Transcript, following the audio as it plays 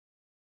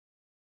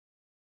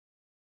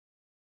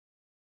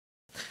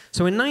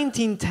So in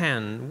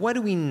 1910, what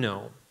do we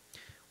know?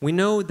 We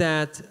know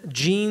that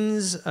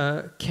genes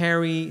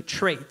carry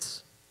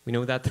traits. We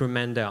know that through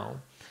Mendel.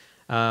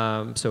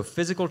 So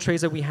physical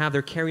traits that we have,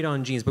 they're carried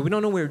on genes, but we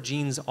don't know where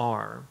genes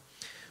are.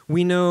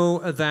 We know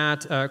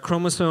that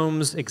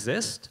chromosomes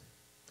exist.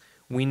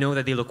 We know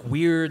that they look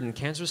weird in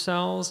cancer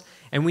cells,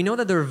 and we know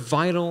that they're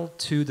vital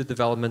to the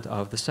development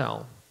of the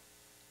cell.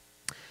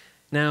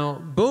 Now,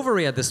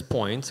 Bovary at this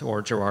point,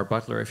 or Gerard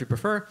Butler if you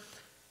prefer,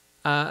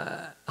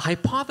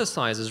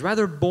 hypothesizes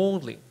rather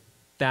boldly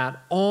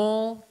that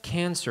all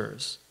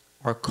cancers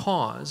are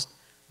caused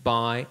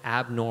by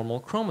abnormal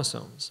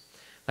chromosomes.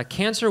 That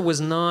cancer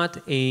was not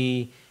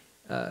a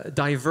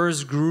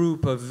diverse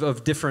group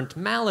of different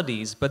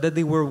maladies, but that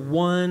they were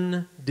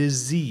one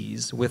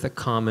disease with a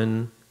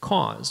common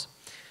cause.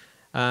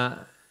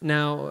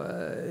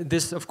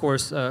 This, of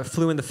course,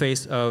 flew in the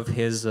face of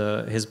his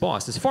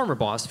boss, his former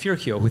boss,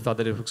 Virchow, who thought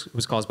that it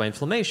was caused by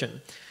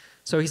inflammation.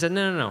 So he said,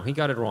 no, he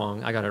got it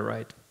wrong, I got it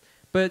right.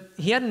 But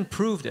he hadn't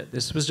proved it.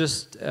 This was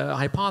just a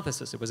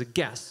hypothesis. It was a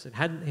guess. It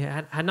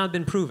had not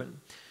been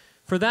proven.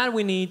 For that,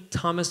 we need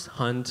Thomas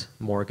Hunt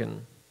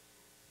Morgan.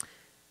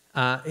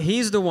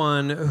 He's the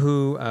one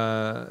who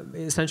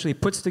essentially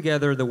puts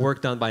together the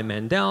work done by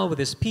Mendel with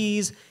his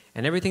P's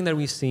and everything that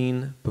we've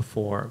seen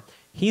before.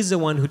 He's the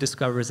one who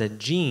discovers that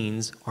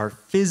genes are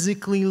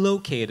physically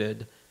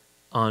located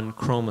on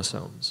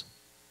chromosomes.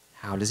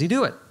 How does he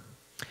do it?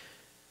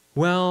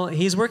 Well,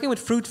 he's working with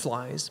fruit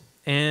flies,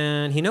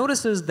 and he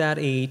notices that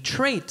a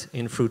trait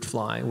in fruit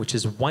fly, which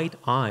is white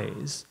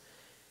eyes,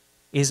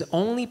 is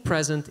only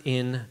present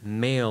in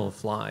male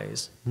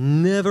flies,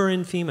 never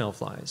in female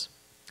flies.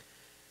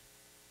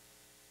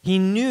 He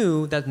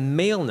knew that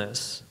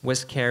maleness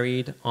was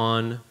carried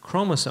on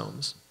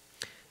chromosomes,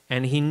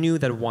 and he knew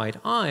that white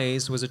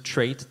eyes was a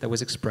trait that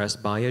was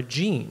expressed by a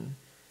gene,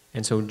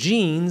 and so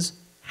genes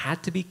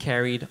had to be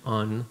carried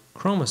on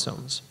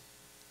chromosomes.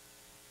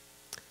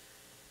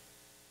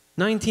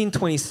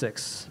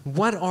 1926.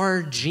 What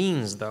are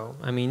genes, though?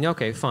 I mean,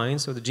 okay, fine,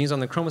 so the genes on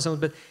the chromosomes,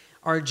 but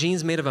are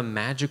genes made of a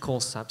magical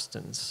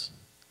substance?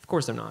 Of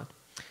course they're not.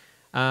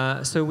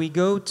 So we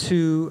go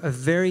to a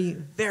very,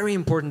 very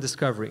important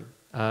discovery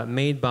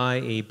made by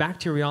a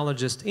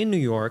bacteriologist in New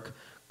York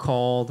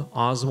called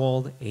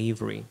Oswald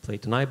Avery,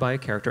 played tonight by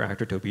character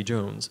actor Toby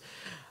Jones.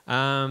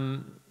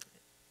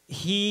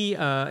 He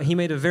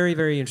made a very,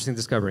 very interesting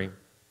discovery.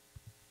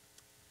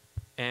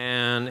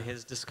 And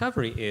his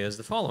discovery is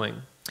the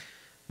following.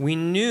 We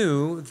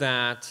knew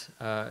that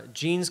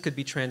genes could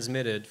be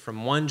transmitted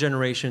from one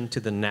generation to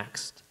the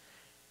next.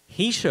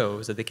 He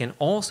shows that they can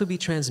also be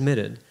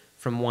transmitted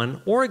from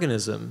one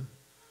organism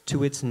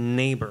to its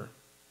neighbor.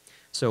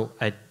 So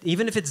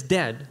even if it's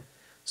dead,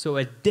 so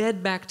a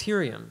dead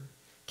bacterium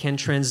can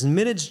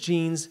transmit its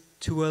genes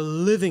to a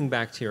living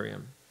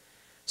bacterium.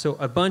 So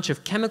a bunch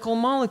of chemical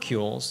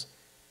molecules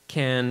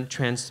can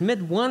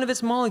transmit one of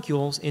its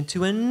molecules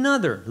into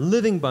another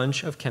living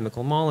bunch of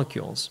chemical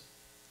molecules.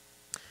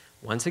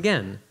 Once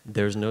again,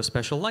 there's no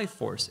special life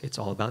force. It's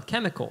all about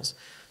chemicals.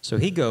 So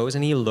he goes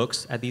and he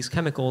looks at these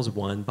chemicals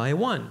one by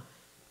one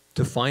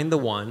to find the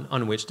one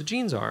on which the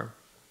genes are.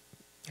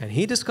 And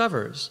he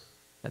discovers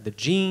that the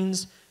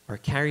genes are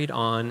carried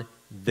on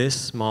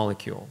this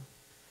molecule,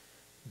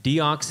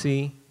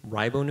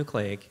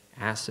 deoxyribonucleic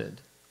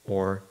acid,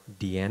 or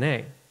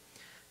DNA.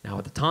 Now,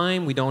 at the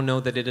time, we don't know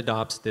that it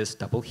adopts this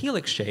double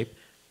helix shape,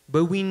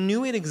 but we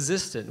knew it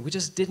existed. We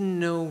just didn't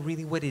know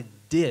really what it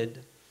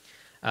did.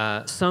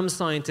 Some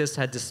scientists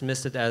had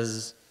dismissed it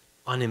as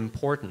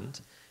unimportant,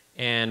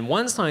 and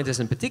one scientist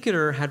in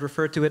particular had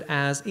referred to it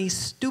as a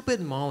stupid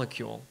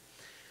molecule.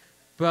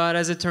 But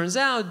as it turns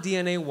out,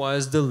 DNA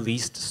was the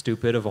least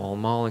stupid of all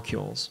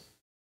molecules.